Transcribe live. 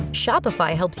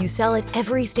Shopify helps you sell at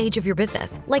every stage of your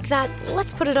business. Like that,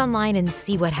 let's put it online and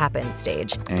see what happens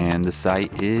stage. And the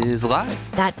site is live.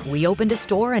 That we opened a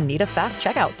store and need a fast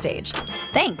checkout stage.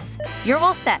 Thanks. You're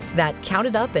all set. That count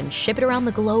it up and ship it around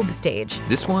the globe stage.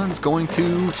 This one's going to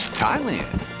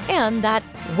Thailand. And that,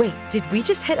 wait, did we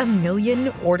just hit 1 million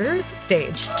orders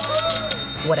stage?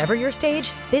 Whatever your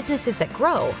stage, businesses that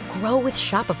grow with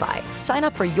Shopify. Sign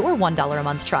up for your $1 a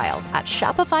month trial at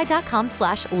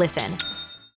shopify.com/listen.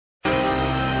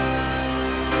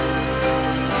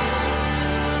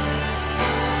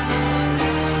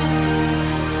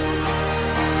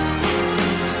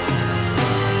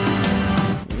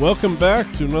 Welcome back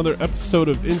to another episode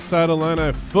of Inside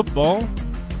Illini Football.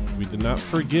 We did not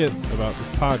forget about this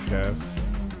podcast.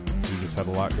 We just had a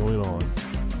lot going on.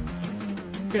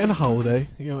 And a holiday.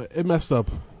 It messed up.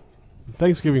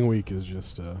 Thanksgiving week is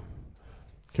just,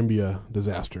 can be a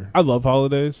disaster. I love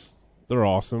holidays. They're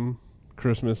awesome.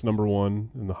 Christmas, number one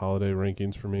in the holiday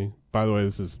rankings for me. By the way,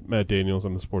 this is Matt Daniels.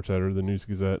 I'm the sports editor of the News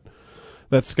Gazette.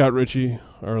 That's Scott Ritchie,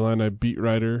 our Illini beat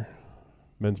writer.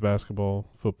 Men's basketball,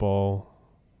 football,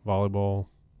 volleyball.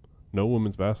 No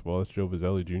women's basketball. That's Joe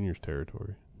Vizzelli Jr.'s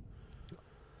territory.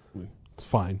 It's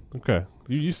fine. Okay.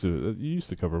 You used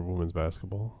to cover women's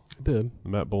basketball. I did. The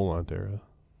Matt Bolant era.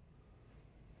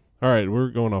 All right, we're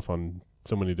going off on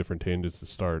so many different tangents to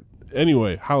start.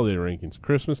 Anyway, holiday rankings.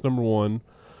 Christmas, number 1.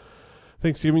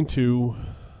 Thanksgiving, 2.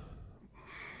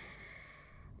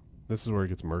 This is where it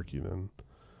gets murky then.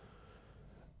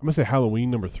 I'm going to say Halloween,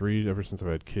 number 3. Ever since I've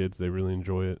had kids, they really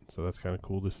enjoy it, so that's kind of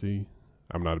cool to see.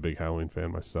 I'm not a big Halloween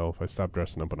fan myself. I stopped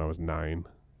dressing up when I was 9.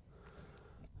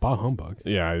 Bah humbug.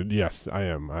 Yeah, yes, I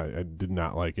am. I did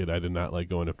not like it. I did not like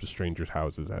going up to strangers'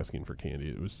 houses asking for candy.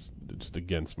 It was just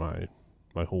against my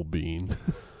whole being.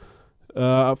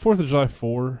 4th of July,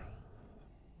 4.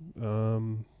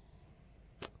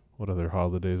 What other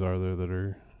holidays are there that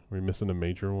are we missing a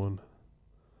major one?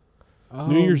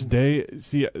 New Year's Day.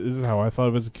 See, this is how I thought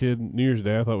of it as a kid. New Year's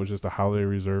Day I thought was just a holiday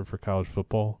reserved for college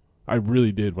football. I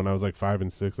really did. When I was like 5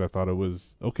 and 6, I thought it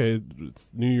was, okay, it's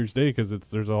New Year's Day because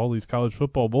there's all these college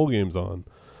football bowl games on.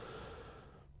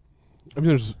 I mean,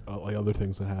 there's like other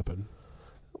things that happen.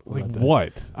 Like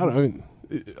what? I'm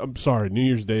sorry. New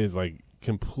Year's Day is like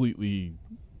completely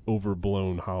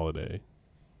overblown holiday.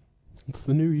 It's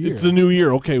the new year. It's the new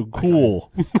year. Okay,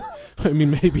 cool. I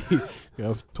mean, maybe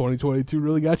if 2022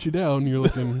 really got you down, you're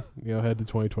looking ahead to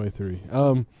 2023.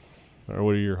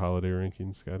 What are your holiday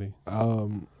rankings, Scotty?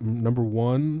 Number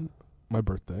 1, my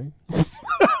birthday.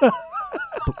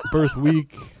 Birth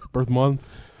week, birth month.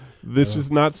 This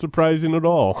is not surprising at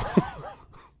all.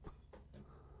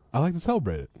 I like to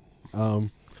celebrate it.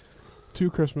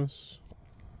 2, Christmas.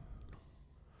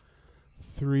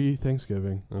 3,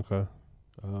 Thanksgiving. Okay.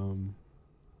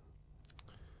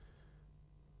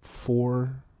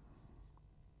 4,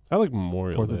 I like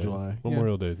Memorial Day. 4th of July.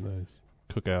 Memorial Day is nice.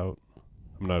 Cookout.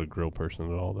 I'm not a grill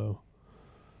person at all, though.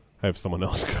 I have someone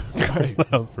else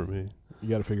cook out for me. You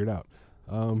got to figure it out.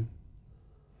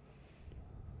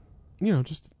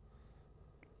 Just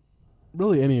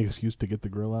really any excuse to get the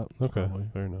grill out. Okay, probably.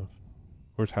 fair enough.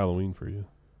 Where's Halloween for you?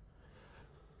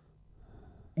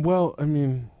 Well, I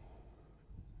mean,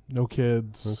 no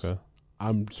kids. Okay.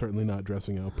 I'm certainly not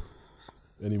dressing up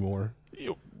anymore.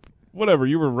 Whatever,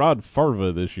 you were Rod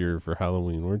Farva this year for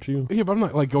Halloween, weren't you? Yeah, but I'm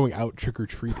not like going out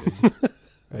trick-or-treating.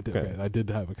 I did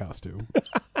have a costume.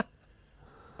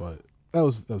 But that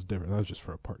was different. That was just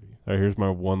for a party. All right, here's my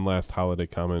one last holiday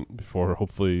comment before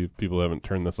hopefully people haven't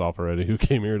turned this off already who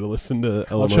came here to listen to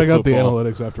Illinois I'll check out the football.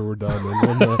 analytics after we're done.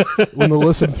 And when the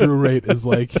listen-through rate is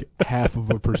like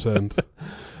 0.5%.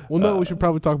 Well, no, we should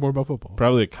probably talk more about football.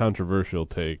 Probably a controversial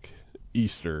take.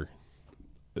 Easter.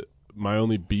 My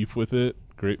only beef with it,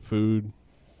 great food,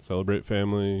 celebrate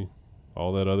family,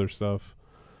 all that other stuff.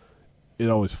 It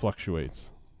always fluctuates.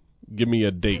 Give me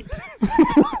a date.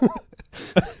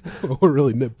 We're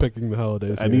really nitpicking the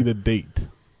holidays. I need a date.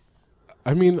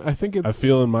 I mean, I think it's... I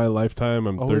feel in my lifetime,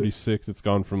 I'm 36, it's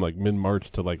gone from like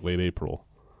mid-March to like late April.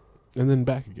 And then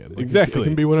back again. Like Exactly. It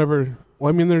can be whenever... Well,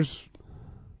 I mean, there's...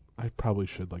 I probably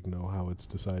should like know how it's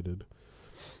decided.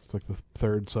 It's like the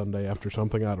third Sunday after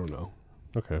something. I don't know.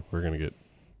 Okay, we're going to get...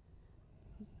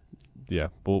 Yeah,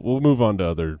 we'll move on to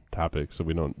other topics so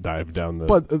we don't dive down the...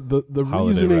 But the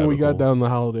reasoning we got down the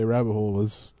holiday rabbit hole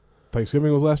was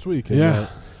Thanksgiving was last week. And yeah.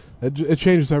 It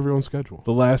changes everyone's schedule.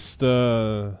 The last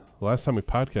time we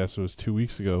podcasted was 2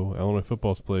 weeks ago. Illinois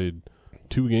football's played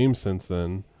 2 games since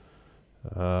then.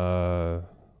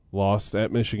 Lost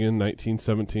at Michigan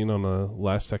 19-17 on a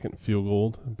last-second field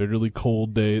goal. Bitterly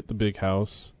cold day at the Big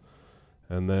House.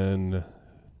 And then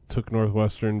took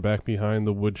Northwestern back behind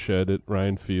the woodshed at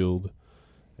Ryan Field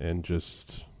and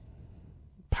just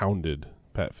pounded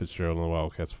Pat Fitzgerald and the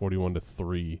Wildcats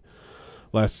 41-3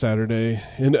 last Saturday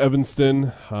in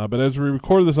Evanston. But as we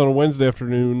record this on a Wednesday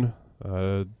afternoon,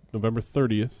 November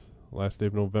 30th, last day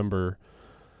of November,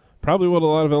 probably what a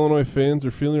lot of Illinois fans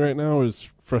are feeling right now is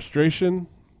frustration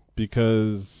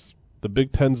because the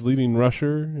Big Ten's leading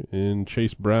rusher in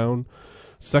Chase Brown,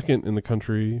 second in the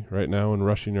country right now in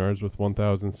rushing yards with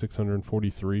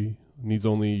 1,643, needs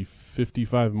only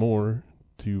 55 more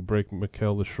to break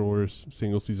Mikael LaShore's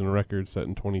single-season record set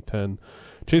in 2010.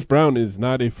 Chase Brown is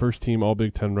not a first-team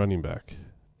All-Big Ten running back.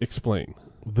 Explain.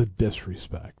 The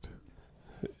disrespect.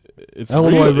 It's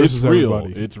Illinois real. versus It's real.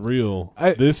 everybody. It's real.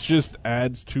 This just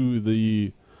adds to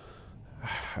the,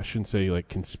 I shouldn't say like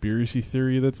conspiracy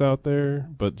theory that's out there,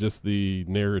 but just the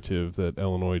narrative that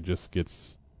Illinois just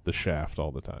gets the shaft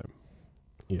all the time.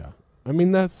 Yeah. I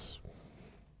mean, that's...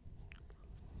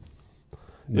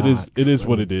 It is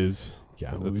what it is.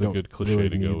 Yeah, That's we a good don't cliche really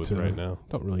to go need with to- right now.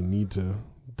 Don't really need to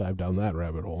dive down that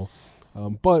rabbit hole.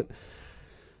 But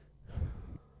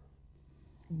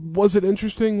was it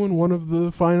interesting when one of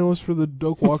the finalists for the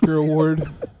Doak Walker Award,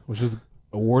 which is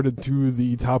awarded to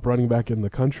the top running back in the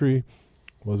country,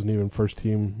 wasn't even first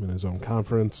team in his own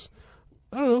conference?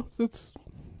 I don't know. That's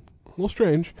a little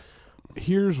strange.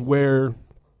 Here's where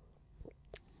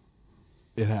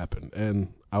it happened,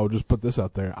 and I will just put this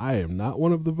out there. I am not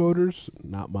one of the voters.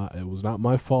 It was not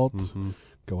my fault. Mm-hmm.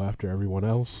 Go after everyone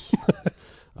else.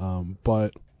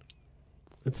 But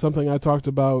it's something I talked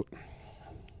about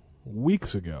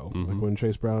weeks ago, Mm-hmm. like when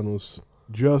Chase Brown was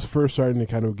just first starting to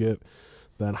kind of get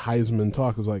that Heisman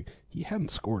talk. It was like he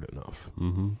hadn't scored enough.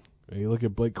 Mm-hmm. And you look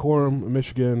at Blake Corum in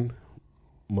Michigan,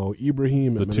 Mo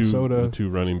Ibrahim in Minnesota. The two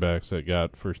running backs that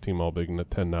got first-team All-Big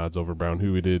Ten nods over Brown,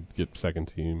 who we did get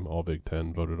second-team All-Big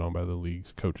Ten, voted on by the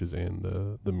league's coaches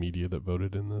and the media that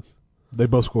voted in this. They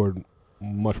both scored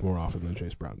much more often than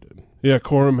Chase Brown did. Yeah,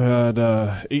 Corum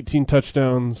had 18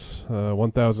 touchdowns,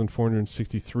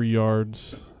 1,463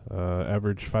 yards,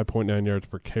 average 5.9 yards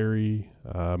per carry.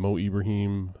 Mo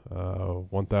Ibrahim,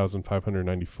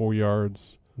 1,594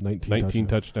 yards, 19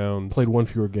 touchdowns. Played one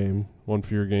fewer game. One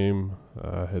fewer game.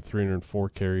 Had 304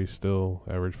 carries still,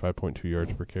 average 5.2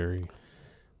 yards per carry.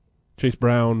 Chase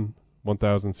Brown,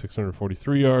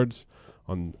 1,643 yards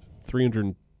on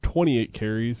 328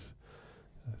 carries.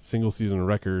 Single-season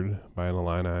record by an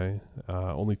Illini.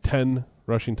 Only 10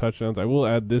 rushing touchdowns. I will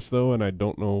add this, though, and I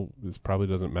don't know, this probably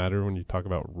doesn't matter when you talk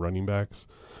about running backs.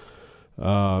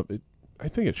 I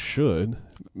think it should.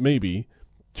 Maybe.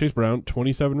 Chase Brown,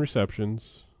 27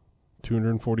 receptions,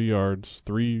 240 yards,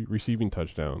 3 receiving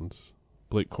touchdowns.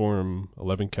 Blake Corum,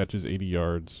 11 catches, 80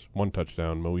 yards, 1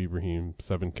 touchdown. Mo Ibrahim,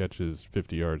 7 catches,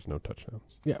 50 yards, no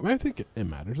touchdowns. Yeah, I mean, I think it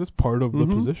matters. It's part of the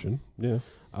position. Yeah.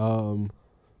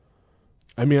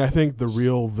 I mean, I think the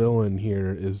real villain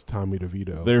here is Tommy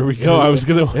DeVito. There we go. I was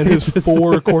going to... And his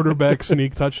 4 quarterback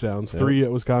sneak touchdowns, 3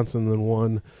 at Wisconsin, then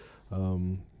 1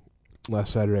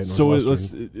 last Saturday at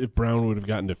Northwestern. If Brown would have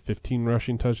gotten to 15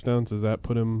 rushing touchdowns, does that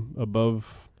put him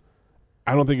above?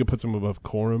 I don't think it puts him above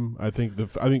Corum. I think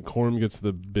Corum gets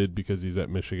the bid because he's at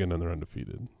Michigan and they're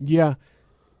undefeated. Yeah.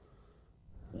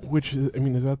 Which, I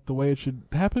mean, is that the way it should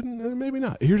happen? Maybe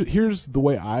not. Here's the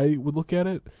way I would look at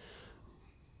it.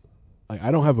 Like,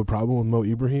 I don't have a problem with Mo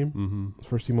Ibrahim,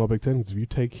 first team All Big Ten, because if you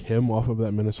take him off of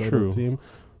that Minnesota team,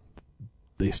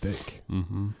 they stink.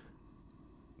 Mm-hmm.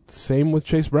 Same with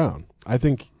Chase Brown. I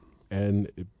think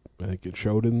it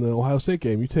showed in the Ohio State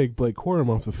game. You take Blake Corum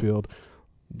off the field,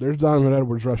 there's Donovan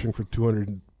Edwards rushing for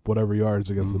 200 whatever yards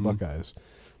against the Buckeyes.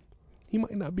 He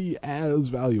might not be as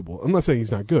valuable. I'm not saying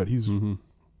he's not good. He's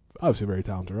obviously a very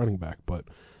talented running back, but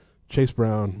Chase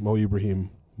Brown, Mo Ibrahim,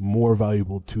 more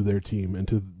valuable to their team and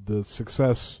to the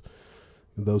success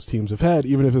those teams have had,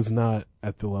 even if it's not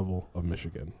at the level of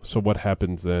Michigan. So what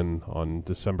happens then on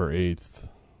December 8th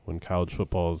when college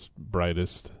football's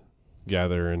brightest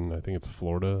gather in, I think it's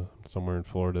Florida, somewhere in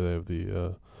Florida? They have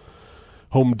the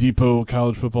Home Depot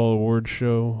College Football Awards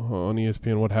show on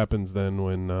ESPN. What happens then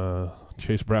when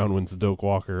Chase Brown wins the Doak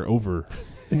Walker over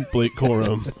Blake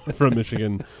Corum from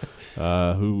Michigan,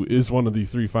 who is one of the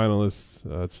 3 finalists?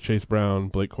 It's Chase Brown,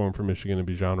 Blake Corum from Michigan, and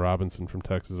Bijan Robinson from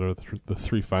Texas are the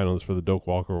 3 finalists for the Doak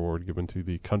Walker Award given to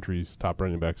the country's top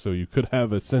running back. So you could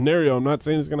have a scenario, I'm not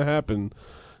saying it's going to happen,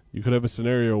 you could have a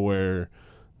scenario where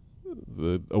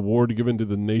the award given to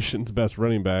the nation's best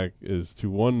running back is to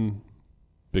one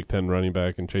Big Ten running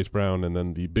back and Chase Brown, and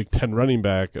then the Big Ten running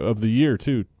back of the year,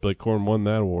 too, Blake Corum won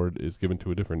that award, is given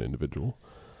to a different individual.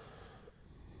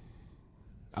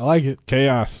 I like it.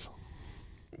 Chaos.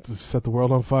 To set the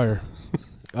world on fire.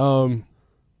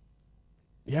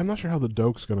 I'm not sure how the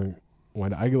Doak's going to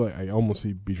wind up. I almost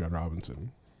see Bijan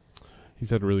Robinson He's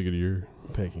had a really good year.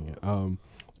 taking it.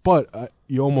 But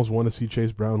you almost want to see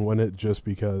Chase Brown win it just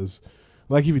because,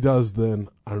 like, if he does, then,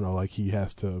 I don't know, like, he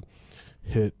has to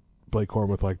hit Blake Corum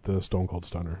with, like, the Stone Cold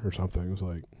Stunner or something. It's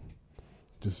like,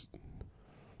 just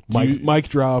mic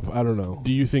drop, I don't know.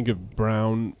 Do you think if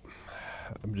Brown,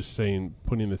 I'm just saying,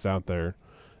 putting this out there,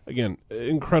 again,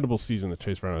 incredible season that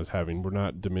Chase Brown is having. We're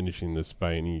not diminishing this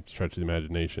by any stretch of the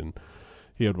imagination.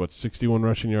 He had, 61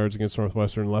 rushing yards against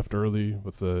Northwestern, left early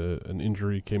with an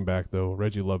injury, came back, though.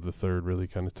 Reggie Love III really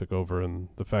kind of took over, and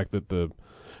the fact that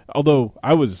although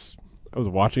I was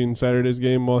watching Saturday's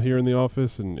game while here in the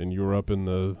office, and you were up in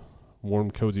the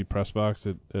warm, cozy press box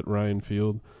at Ryan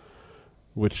Field,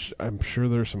 which I'm sure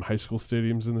there are some high school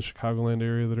stadiums in the Chicagoland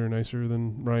area that are nicer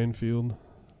than Ryan Field.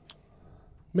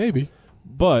 Maybe.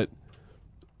 But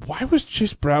why was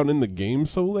Chase Brown in the game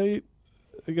so late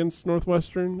against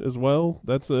Northwestern as well?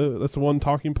 That's one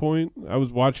talking point. I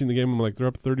was watching the game. I'm like, they're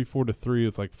up 34-3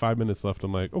 with like 5 minutes left.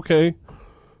 I'm like, okay,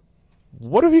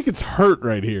 what if he gets hurt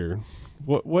right here?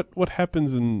 What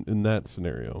happens in that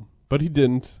scenario? But he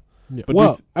didn't. Yeah. But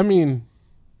Well, I mean,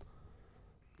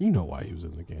 you know why he was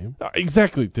in the game.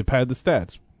 Exactly, to pad the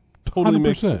stats. Totally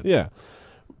makes 100%. sense. Yeah.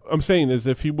 I'm saying is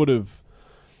if he would have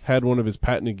had one of his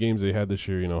patented games that he had this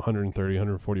year, 130,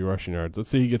 140 rushing yards. Let's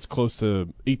say he gets close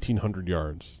to 1,800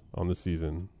 yards on the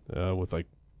season with like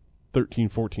 13,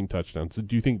 14 touchdowns. So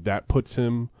do you think that puts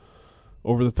him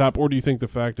over the top? Or do you think the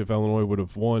fact if Illinois would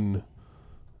have won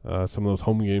some of those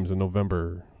home games in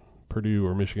November, Purdue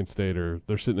or Michigan State, or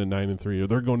they're sitting at 9-3, or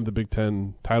they're going to the Big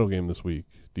Ten title game this week,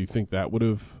 do you think that would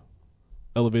have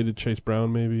elevated Chase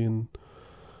Brown maybe in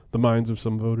the minds of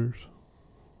some voters?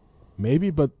 Maybe,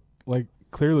 but, like,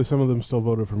 clearly some of them still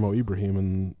voted for Mo Ibrahim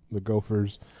and the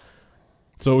Gophers.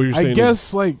 So what you're saying I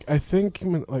guess, I think,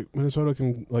 Minnesota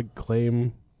can,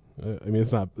 claim,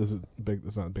 it's not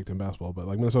Big Ten basketball, but,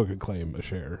 Minnesota could claim a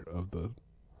share of the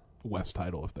West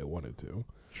title if they wanted to.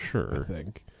 Sure. I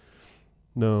think.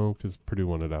 No, because Purdue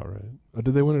won it outright. Oh,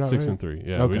 did they win it outright? 6-3.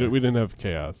 Yeah, Okay. we didn't have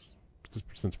chaos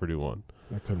since Purdue won.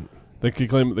 I couldn't. They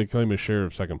claim a share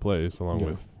of second place along Yeah.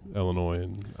 with Illinois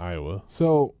and Iowa.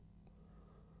 So,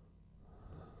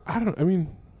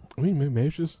 maybe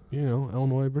it's just,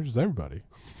 Illinois versus everybody.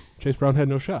 Chase Brown had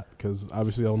no shot because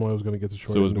obviously Illinois was going to get the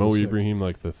short So is end of Mo the stick. Ibrahim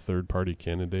like the third party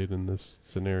candidate in this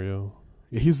scenario?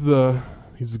 Yeah, he's the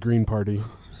Green Party.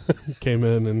 He came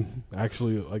in and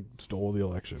actually stole the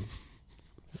election.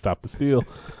 Stop the steal.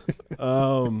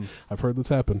 I've heard that's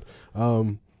happened.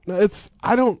 I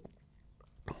don't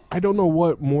know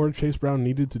what more Chase Brown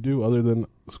needed to do other than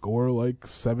score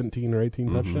 17 or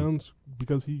 18 touchdowns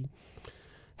because he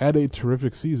had a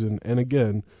terrific season. And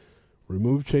again,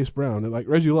 remove Chase Brown. And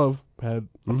Reggie Love had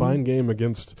a fine game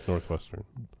against Northwestern.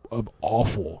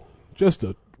 Just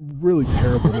a really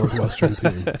terrible Northwestern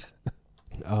team.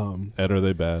 Ed, are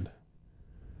they bad?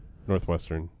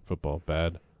 Northwestern football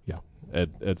bad. Yeah.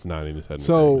 Ed's nodding his head. in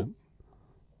So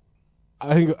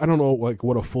agreement. I don't know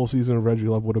what a full season of Reggie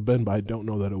Love would have been, but I don't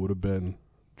know that it would have been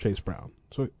Chase Brown.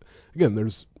 So again,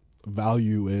 there's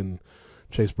value in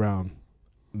Chase Brown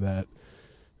that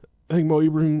I think Mo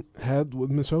Ibrahim had with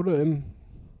Minnesota, and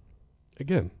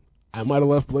again, I might have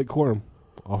left Blake Corum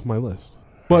off my list,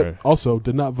 but Right. also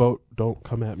did not vote. Don't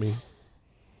come at me.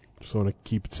 Just want to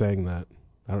keep saying that.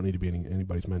 I don't need to be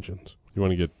anybody's mentions. You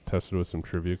want to get tested with some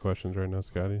trivia questions right now,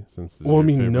 Scotty? Since this is Well, I your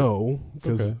mean, favorite? no,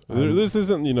 because Okay. This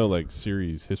isn't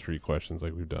series history questions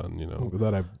like we've done.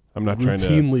 that I've I'm not trying to.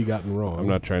 routinely gotten wrong. I'm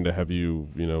not trying to have you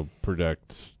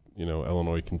predict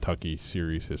Illinois Kentucky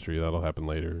series history. That'll happen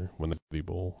later when the City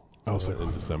Bowl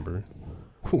in December.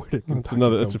 Where did It's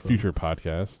Kentucky it's a come from? future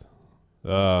podcast.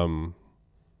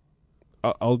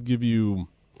 I'll give you.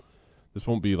 This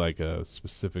won't be like a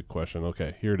specific question.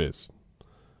 Okay, here it is.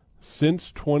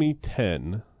 Since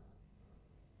 2010,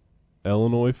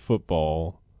 Illinois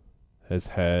football has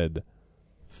had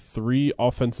 3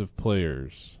 offensive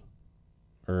players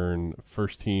earn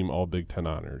first-team All-Big Ten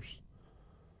honors.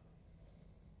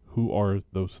 Who are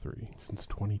those 3? Since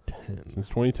 2010. Since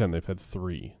 2010, they've had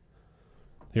 3.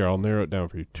 Here, I'll narrow it down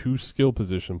for you. 2 skill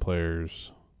position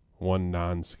players, 1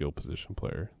 non-skill position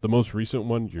player. The most recent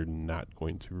one, you're not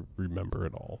going to remember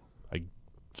at all. I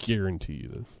guarantee you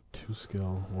this. 2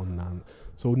 skill, 1 non.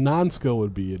 So non-skill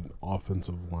would be an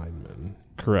offensive lineman.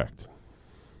 Correct.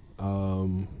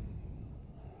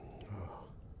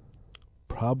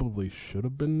 Probably should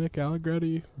have been Nick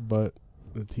Allegretti, but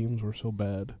the teams were so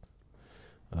bad.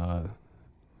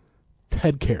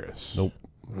 Ted Karras. Nope.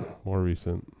 More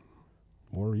recent.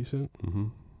 More recent? Mm-hmm.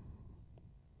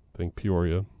 Think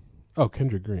Peoria. Oh,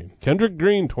 Kendrick Green. Kendrick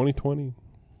Green, 2020.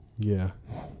 Yeah.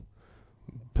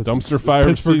 Dumpster fire.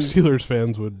 Pittsburgh Steelers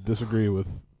fans would disagree with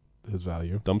his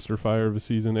value. Dumpster fire of a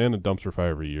season and a dumpster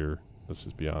fire of a year. Let's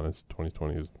just be honest.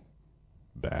 2020 is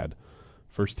bad.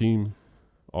 First team,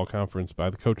 all conference by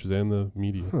the coaches and the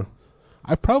media. Huh.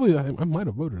 I might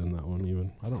have voted in that one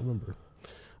even. I don't remember.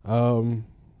 All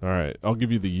right, I'll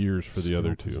give you the years for the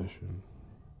other two. Position.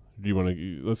 Do you want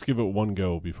to? Let's give it one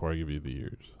go before I give you the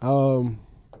years.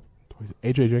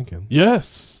 AJ Jenkins.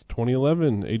 Yes,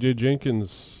 2011, AJ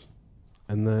Jenkins.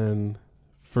 And then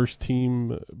First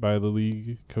team by the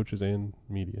league, coaches and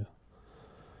media.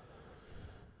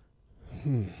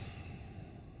 I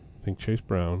think Chase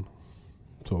Brown.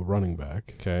 So running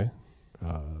back. Okay.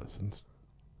 Since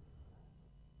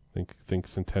Think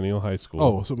Centennial High School.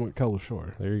 Oh, so Mikel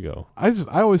LaShore. There you go. I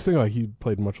always think like he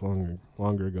played much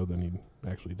longer ago than he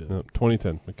actually did. No,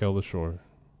 2010, Mikel LaShore.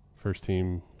 First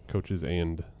team, coaches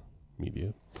and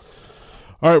media.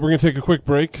 All right, we're going to take a quick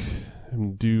break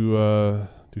and do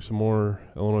some more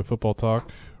Illinois football talk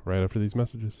right after these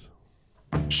messages.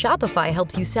 Shopify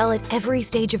helps you sell at every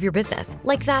stage of your business.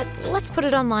 Like that, let's put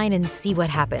it online and see what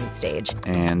happens stage.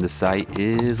 And the site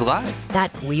is live.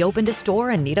 That we opened a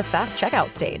store and need a fast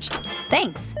checkout stage.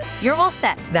 Thanks. You're all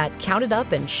set. That count it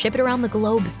up and ship it around the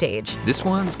globe stage. This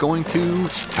one's going to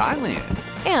Thailand.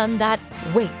 And that,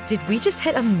 wait, did we just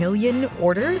hit 1 million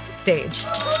orders stage?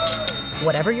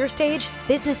 Whatever your stage,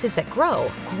 businesses that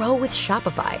grow with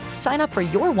Shopify. Sign up for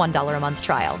your $1 a month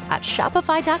trial at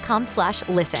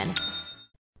shopify.com/listen.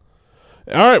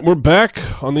 All right, we're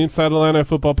back on the Inside Illini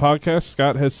Football Podcast.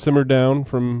 Scott has simmered down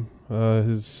from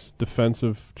his defense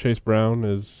of Chase Brown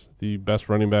as the best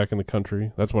running back in the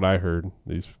country. That's what I heard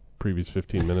these previous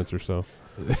 15 minutes or so.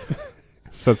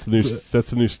 Sets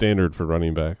the new standard for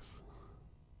running backs.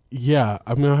 Yeah,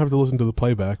 I'm going to have to listen to the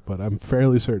playback, but I'm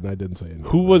fairly certain I didn't say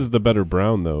anything. Who was the better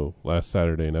Brown, though, last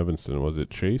Saturday in Evanston? Was it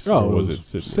Chase or was it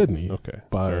Sidney? Sidney. Okay,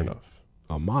 fair enough.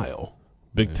 A mile.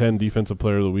 Big Ten Defensive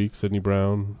Player of the Week, Sidney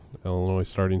Brown. Illinois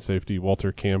starting safety,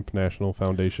 Walter Camp, National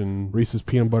Foundation. Reese's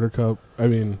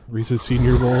Reese's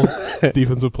Senior Bowl,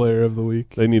 Defensive Player of the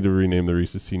Week. They need to rename the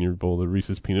Reese's Senior Bowl the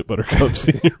Reese's Peanut Butter Cup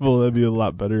Senior Bowl. That'd be a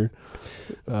lot better.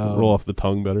 Roll off the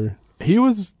tongue better. He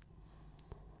was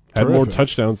had more terrific.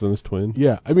 touchdowns than his twin.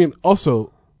 Yeah,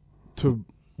 also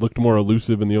Looked more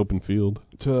elusive in the open field.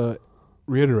 to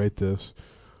reiterate this,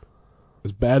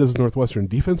 as bad as Northwestern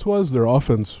defense was, their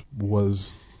offense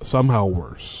was somehow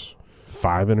worse.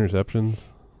 5 interceptions.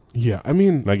 Yeah,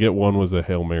 And I get one was a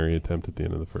Hail Mary attempt at the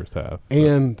end of the first half.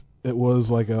 and it was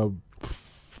like a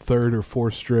third or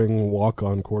fourth string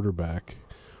walk-on quarterback.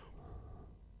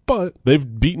 But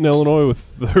They've beaten Illinois with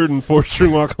third and fourth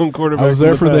string walk-on quarterbacks. I was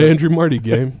there for the past. Andrew Marty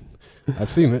game.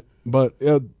 I've seen it. But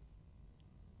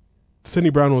Sidney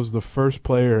Brown was the first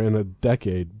player in a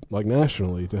decade, like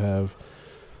nationally, to have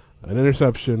an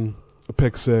interception, a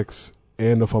pick six,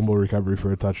 and a fumble recovery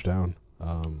for a touchdown.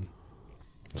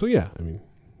 So, yeah,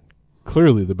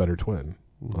 clearly the better twin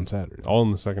on Saturday. All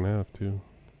in the second half, too.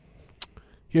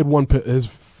 He had one The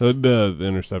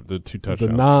intercept, the 2 the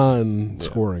touchdowns.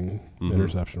 non-scoring Mhm.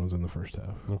 interception was in the first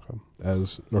half. Okay.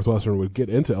 As Northwestern would get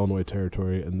into Illinois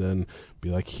territory and then be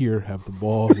like, here, have the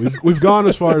ball. We've gone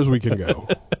as far as we can go.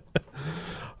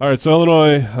 All right, so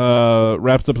Illinois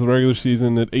wraps up the regular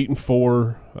season at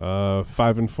 8-4,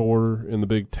 5-4 in the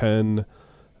Big Ten.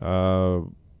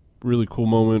 Really cool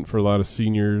moment for a lot of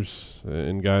seniors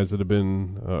and guys that have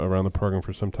been around the program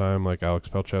for some time, like Alex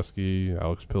Palczewski,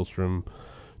 Alex Pilstrom,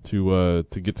 to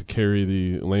get to carry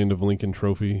the Land of Lincoln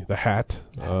Trophy, the hat,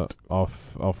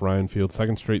 off Ryan Field.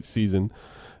 Second straight season,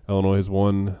 Illinois has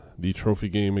won the trophy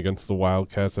game against the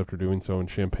Wildcats after doing so in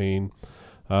Champaign.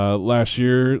 Last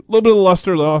year, a little bit of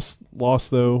luster lost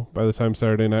though by the time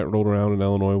Saturday night rolled around and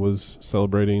Illinois was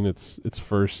celebrating its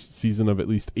first season of at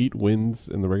least 8 wins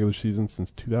in the regular season since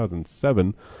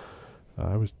 2007.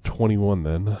 I was 21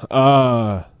 then.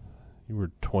 You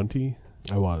were 20?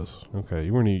 I was. Okay,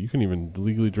 you couldn't even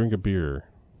legally drink a beer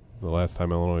the last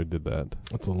time Illinois did that.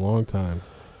 That's a long time.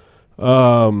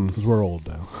 Because we're old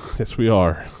now. Yes, we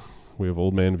are. We have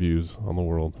old man views on the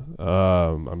world.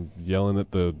 I'm yelling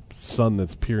at the sun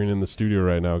that's peering in the studio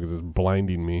right now because it's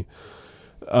blinding me.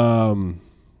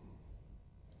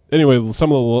 Anyway,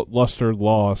 some of the luster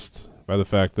lost by the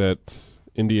fact that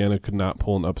Indiana could not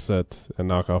pull an upset and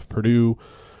knock off Purdue,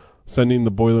 sending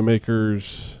the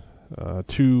Boilermakers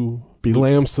to Be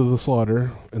lambs to the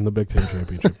slaughter in the Big Ten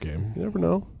championship game. You never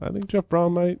know. I think Jeff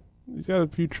Brown he's got a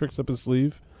few tricks up his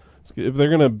sleeve. If they're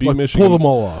going to beat Like, Michigan, pull them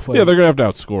all off. yeah, they're going to have to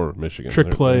outscore Michigan. Trick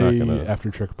They're play not gonna, after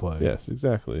trick play. Yes,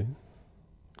 exactly.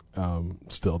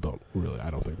 still don't really. I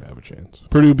don't think they have a chance.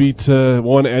 Purdue beat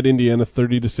won at Indiana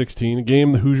 30-16. A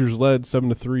game the Hoosiers led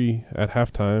 7-3 at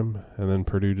halftime, and then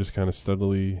Purdue just kind of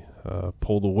steadily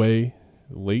pulled away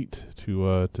late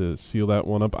to seal that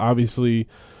one up. Obviously,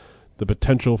 the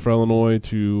potential for Illinois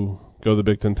to go to the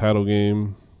Big Ten title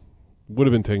game would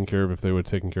have been taken care of if they would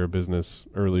have taken care of business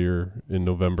earlier in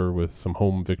November with some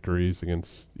home victories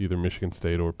against either Michigan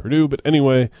State or Purdue. But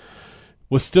anyway,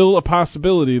 was still a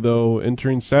possibility, though,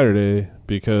 entering Saturday,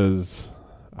 because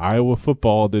Iowa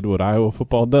football did what Iowa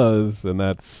football does, and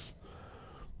that's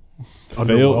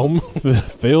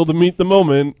failed to meet the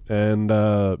moment.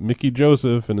 And Mickey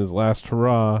Joseph, in his last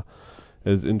hurrah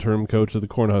as interim coach of the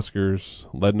Cornhuskers,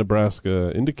 led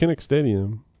Nebraska into Kinnick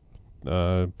Stadium,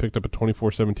 picked up a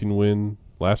 24-17 win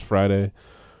last Friday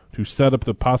to set up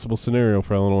the possible scenario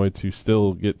for Illinois to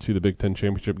still get to the Big Ten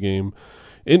championship game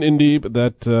in Indy, but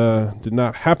that did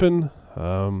not happen.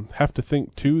 Have to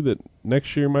think, too, that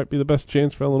next year might be the best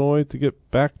chance for Illinois to get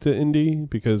back to Indy,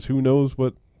 because who knows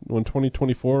when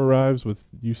 2024 arrives with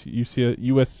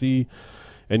USC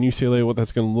and UCLA, what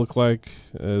that's going to look like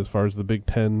as far as the Big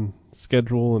Ten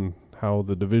schedule and how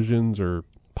the divisions or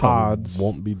pods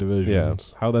won't be divisions. Yeah,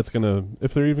 how that's going to,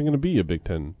 if they're even going to be a Big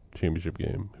Ten championship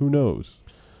game. Who knows?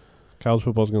 College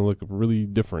football is going to look really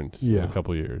different in a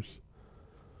couple years.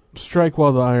 Strike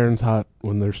while the iron's hot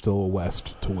when there's still a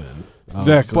West to win.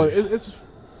 Exactly. But it's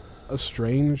a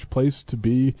strange place to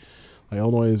be. Like,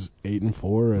 Illinois is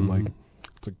 8-4, and like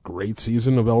it's a great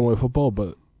season of Illinois football,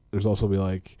 but there's also be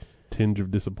like tinge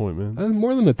of disappointment. And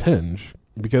more than a tinge,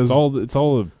 because it's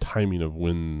all a timing of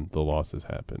when the losses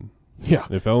happen. Yeah.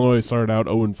 If Illinois started out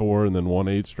 0-4 and then won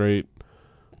 8 straight,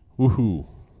 woohoo.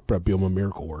 Brett Bielema,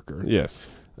 miracle worker. Yes.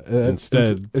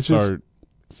 Instead, it's start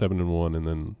 7-1 and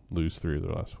then lose 3 of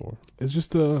their last 4. It's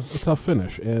just a tough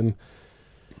finish, and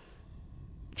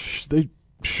they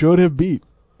should have beat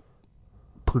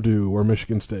Purdue or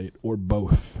Michigan State or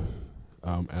both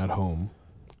at home.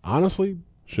 Honestly,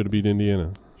 should have beat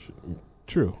Indiana.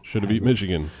 True. Should have beat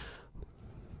Michigan.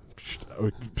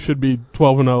 Should be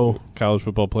 12-0 college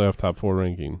football playoff top 4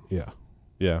 ranking.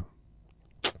 Yeah.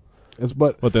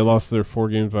 But they lost their 4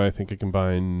 games by, I think, a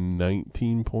combined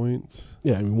 19 points.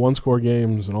 Yeah, I mean, 1-score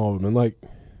games and all of them. And, like,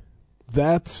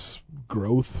 that's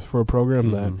growth for a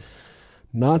program that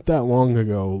not that long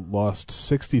ago lost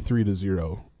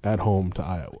 63-0 at home to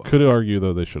Iowa. Could argue,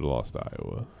 though, they should have lost to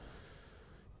Iowa.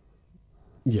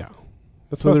 Yeah.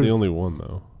 That's not the only one,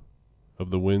 though,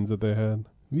 of the wins that they had.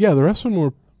 Yeah, the rest of them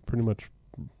were pretty much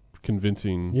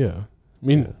convincing. Yeah. I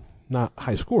mean, not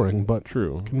high scoring, but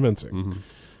convincing.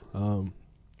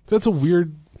 So it's a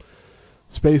weird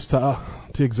space to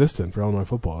exist in for Illinois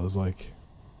football. It's like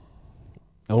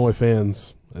Illinois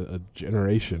fans, a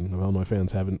generation of Illinois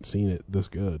fans haven't seen it this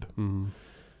good. And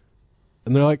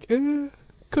they're like, could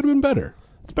have been better.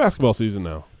 It's basketball season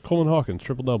now. Coleman Hawkins,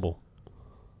 triple-double.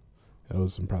 That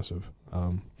was impressive.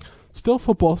 Still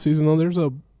football season, though. There's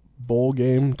a bowl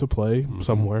game to play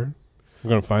somewhere. We're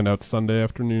going to find out Sunday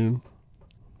afternoon.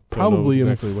 Probably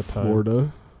exactly in what time.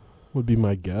 Florida would be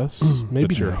my guess.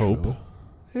 Maybe your hope.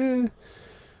 Gotta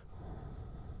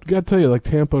tell you, like,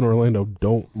 Tampa and Orlando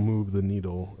don't move the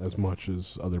needle as much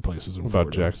as other places in Florida.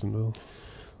 About Jacksonville?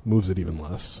 Moves it even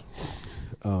less.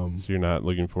 So you're not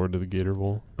looking forward to the Gator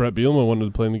Bowl? Brett Bielema wanted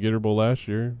to play in the Gator Bowl last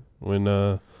year when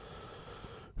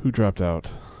who dropped out?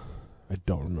 I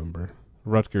don't remember.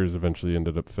 Rutgers eventually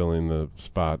ended up filling the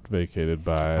spot vacated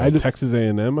by Texas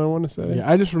A&M, I want to say.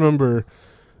 Yeah, I just remember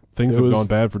things have gone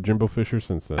bad for Jimbo Fisher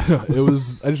since then. I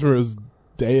just remember it was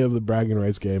day of the bragging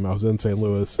rights game. I was in St.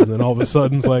 Louis, and then all of a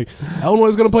sudden it's like, Illinois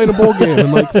is going to play in a bowl game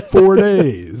in like 4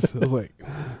 days. I was like,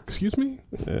 excuse me?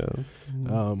 Yeah.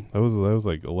 That was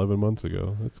like 11 months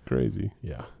ago. That's crazy.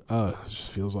 Yeah. It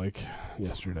just feels like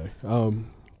yesterday.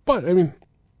 But, I mean,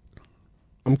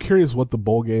 I'm curious what the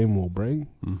bowl game will bring.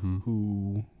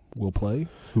 Who will play?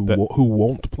 Who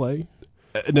won't play?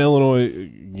 In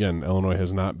Illinois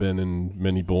has not been in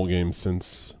many bowl games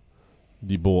since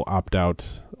the bowl opt-out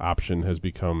option has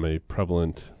become a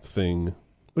prevalent thing,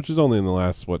 which is only in the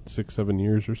last, 6-7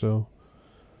 years or so.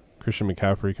 Christian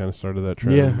McCaffrey kind of started that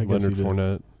trend. Yeah, I guess Leonard he did.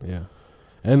 Fournette. Yeah.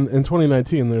 And in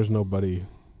 2019, there's nobody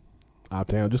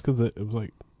opting out just because it was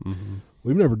like,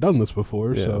 we've never done this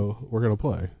before, so we're going to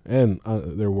play. And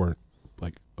there weren't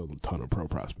like a ton of pro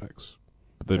prospects.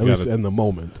 At least in the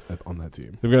moment on that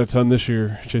team. They've got a ton this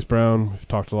year. Chase Brown, we've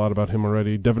talked a lot about him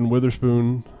already. Devin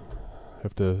Witherspoon,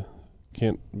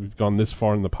 we've gone this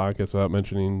far in the podcast without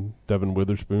mentioning Devin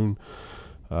Witherspoon.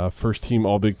 First team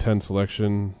All Big Ten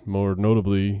selection, more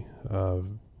notably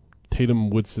Tatum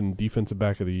Woodson Defensive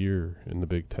Back of the Year in the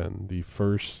Big Ten. The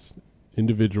first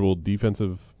individual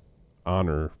defensive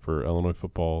honor for Illinois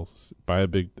football by a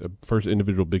first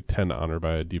individual Big Ten honor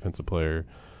by a defensive player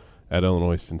at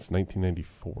Illinois since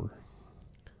 1994,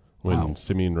 when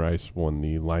Simeon Rice won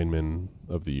the Lineman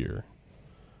of the Year.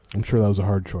 I'm sure that was a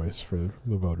hard choice for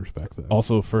the voters back then.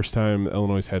 Also, first time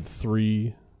Illinois had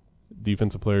 3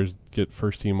 defensive players get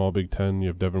first team All Big Ten. You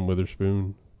have Devin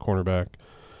Witherspoon, cornerback.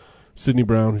 Sidney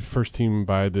Brown, first team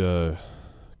by the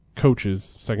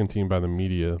coaches, second team by the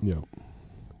media. Yeah.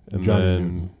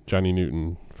 And Johnny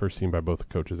Newton, first team by both the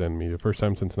coaches and media. First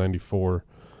time since 94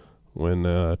 when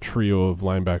a trio of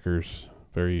linebackers,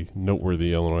 very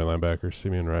noteworthy Illinois linebackers,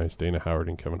 Simeon Rice, Dana Howard,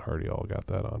 and Kevin Hardy all got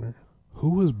that honor.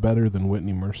 Who was better than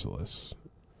Whitney Merciless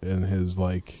in his,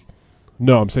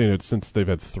 No, I'm saying it since they've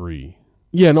had 3.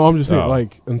 Yeah, no, I'm just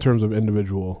saying, in terms of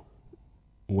individual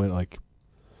award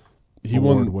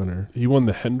winner. He won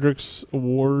the Hendricks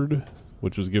Award,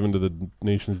 which was given to the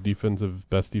nation's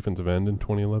best defensive end in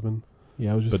 2011.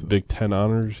 Yeah, but Big Ten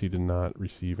honors, he did not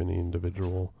receive any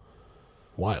individual.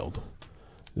 Wild.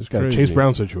 It's got a Chase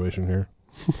Brown situation here.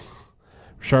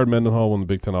 Rashard Mendenhall won the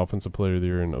Big Ten Offensive Player of the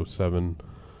Year in 2007.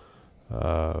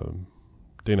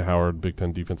 Dana Howard, Big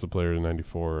Ten Defensive Player in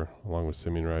 94, along with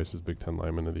Simeon Rice as Big Ten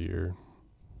Lineman of the Year.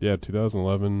 Yeah,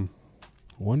 2011.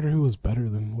 Wonder who was better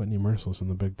than Whitney Merciless in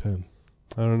the Big Ten.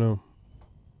 I don't know.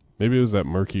 Maybe it was that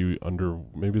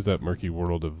murky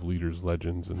world of leaders,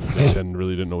 legends, and the Big Ten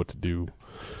really didn't know what to do.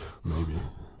 Maybe.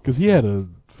 Because he had a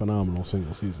phenomenal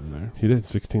single season there. He did,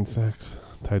 16 sacks.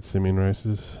 Tied Simeon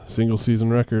Rice's single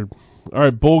season record. All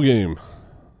right, bowl game.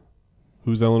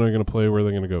 Who's Illinois going to play? Where are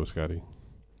they going to go, Scotty?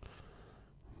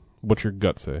 What's your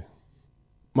gut say?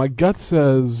 My gut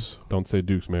says... Don't say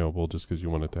Duke's Mayo Bowl just because you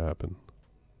want it to happen.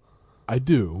 I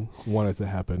do want it to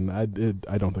happen. I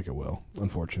don't think it will,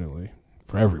 unfortunately,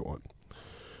 for everyone.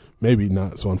 Maybe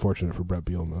not so unfortunate for Brett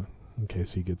Bielema, in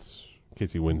case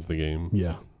he wins the game.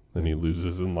 Yeah. Then he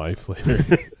loses in life later.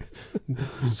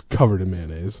 Just covered in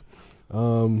mayonnaise.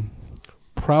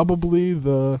 Probably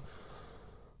the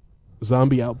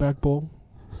Zombie Outback Bowl.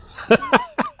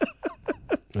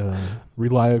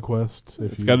 ReliaQuest.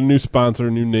 It's got a new sponsor,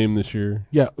 a new name this year.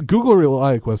 Yeah, Google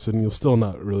ReliaQuest and you'll still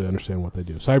not really understand what they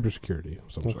do. Cybersecurity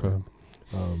of some sort.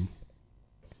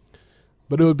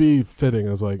 But it would be fitting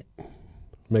as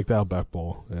make the Outback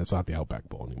Bowl, and it's not the Outback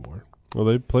Bowl anymore. Well,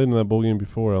 they played in that bowl game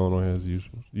before. Illinois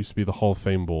used to be the Hall of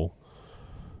Fame Bowl.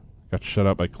 Got shut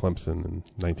out by Clemson in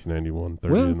 1991.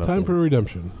 30-0. Time for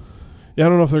redemption. Yeah, I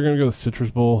don't know if they're going to go to the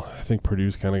Citrus Bowl. I think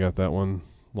Purdue's kind of got that one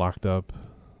locked up.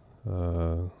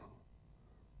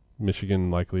 Michigan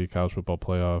likely college football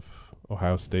playoff.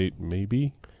 Ohio State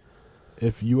maybe.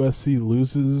 If USC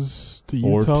loses to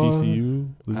Utah or TCU,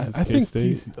 I think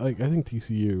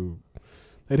TCU,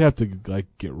 they'd have to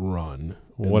get run.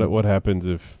 What happens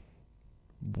if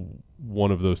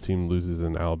one of those teams loses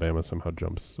and Alabama somehow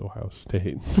jumps Ohio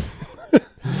State?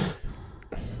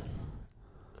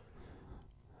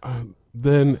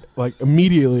 Then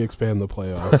immediately expand the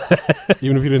playoff,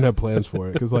 even if you didn't have plans for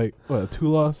it. Because a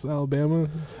 2-loss Alabama.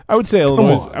 I would say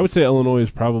Illinois is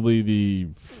probably the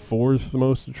 4th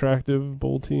most attractive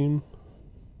bowl team.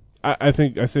 I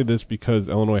think I say this because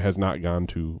Illinois has not gone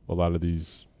to a lot of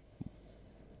these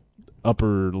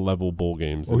upper level bowl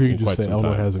games. Or you can just say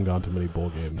Illinois hasn't gone to many bowl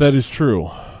games. That is true,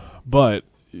 but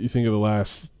you think of the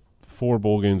last 4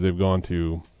 bowl games they've gone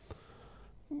to.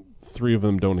 3 of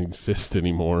them don't exist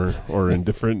anymore, or in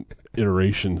different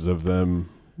iterations of them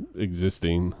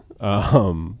existing. They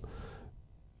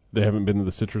haven't been to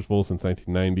the Citrus Bowl since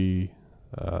 1990.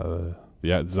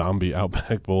 The Zombie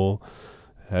Outback Bowl.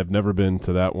 Have never been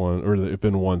to that one, or they've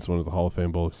been once. One was the Hall of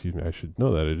Fame Bowl. Excuse me, I should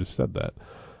know that. I just said that.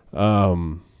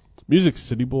 Music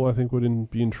City Bowl, I think, would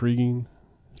be intriguing.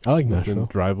 I like Nashville.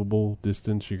 Drivable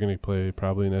distance. You're going to play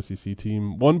probably an SEC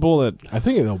team. One bowl that I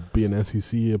think it'll be an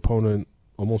SEC opponent.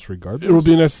 Almost regardless. It will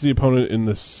be an SEC opponent in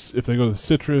this if they go to the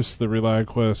Citrus, the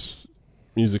ReliaQuest,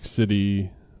 Music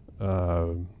City.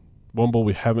 One bowl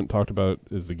we haven't talked about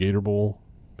is the Gator Bowl,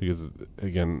 because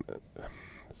again,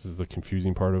 this is the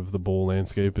confusing part of the bowl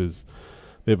landscape. Is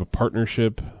they have a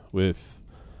partnership with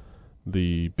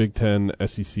the Big Ten,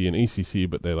 SEC, and ACC,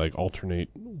 but they alternate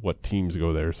what teams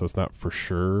go there, so it's not for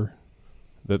sure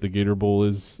that the Gator Bowl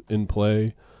is in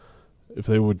play. If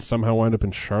they would somehow wind up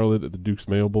in Charlotte at the Duke's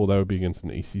Mayo Bowl, that would be against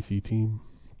an ACC team.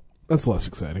 That's less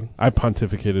exciting. I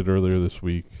pontificated earlier this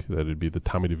week that it'd be the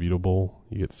Tommy DeVito Bowl.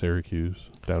 You get Syracuse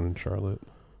down in Charlotte.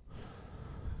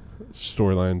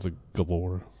 Storylines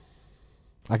galore.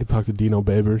 I could talk to Dino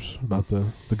Babers about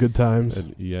the good times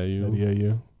at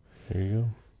EIU. There you go.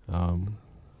 I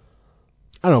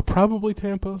don't know, probably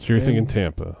Tampa. So you're thinking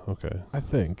Tampa. Okay. I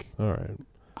think. All right.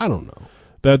 I don't know.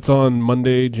 That's on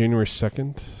Monday, January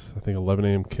 2nd. I think 11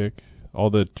 a.m. kick. All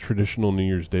the traditional New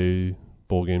Year's Day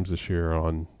bowl games this year are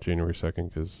on January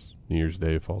 2nd because New Year's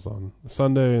Day falls on a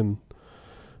Sunday and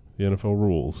the NFL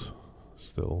rules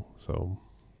still. So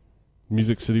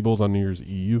Music City Bowl's on New Year's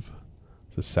Eve.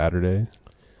 It's a Saturday.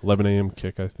 11 a.m.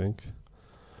 kick, I think.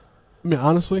 I mean,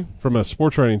 honestly, From a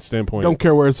sports writing standpoint, don't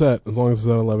care where it's at as long as it's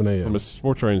at 11 a.m. From a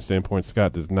sports writing standpoint,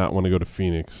 Scott does not want to go to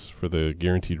Phoenix for the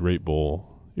Guaranteed Rate Bowl,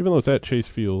 even though it's at Chase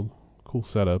Field. Cool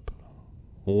setup,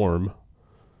 warm,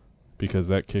 because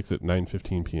that kicks at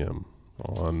 9:15 p.m.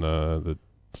 on the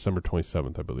December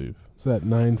 27th, I believe. Is that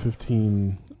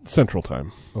 9:15 Central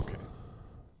Time. Okay.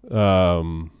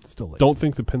 Still late. Don't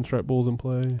think the Pinstripe Bowl's in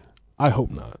play. I hope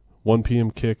not. 1 p.m.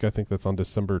 kick, I think that's on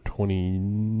December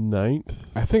 29th.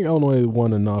 I think Illinois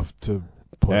won enough to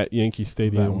put At Yankee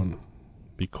Stadium. that one.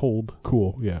 Be cold.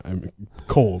 Cool, yeah. I mean,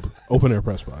 cold. Open air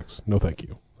press box. No thank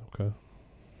you. Okay.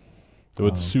 It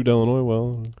would suit Illinois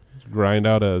well. Grind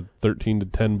out a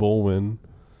 13-10 bowl win.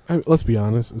 Let's be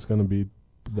honest, it's going to be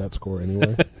that score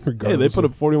anyway. Hey, they put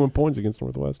up 41 points against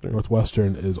Northwestern.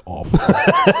 Northwestern is awful.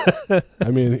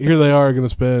 I mean, here they are going to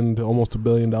spend almost $1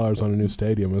 billion on a new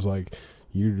stadium. It's like,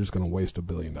 you're just going to waste $1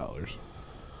 billion. All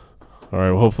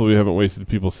right, well, hopefully we haven't wasted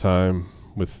people's time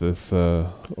with this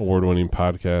award-winning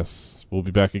podcast. We'll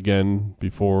be back again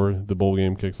before the bowl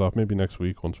game kicks off, maybe next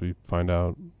week once we find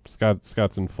out.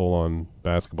 Scott's in full-on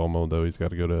basketball mode, though. He's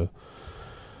got to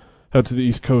head to the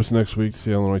East Coast next week to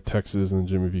see Illinois, Texas, and the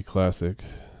Jimmy V Classic.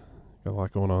 Got a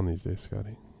lot going on these days,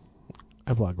 Scotty.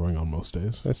 I have a lot going on most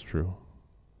days. That's true.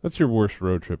 That's your worst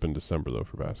road trip in December, though,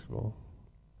 for basketball.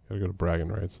 Got to go to bragging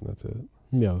rights, and that's it.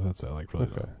 Yeah, that's it. Like, really.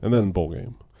 Okay. And then bowl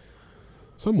game.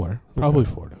 Somewhere. Probably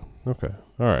Okay. Florida. Okay.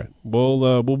 All right.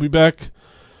 We'll be back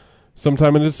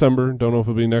sometime in December. Don't know if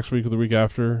it'll be next week or the week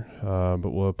after,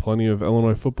 but we'll have plenty of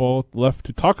Illinois football left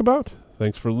to talk about.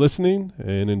 Thanks for listening,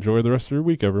 and enjoy the rest of your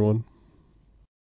week, everyone.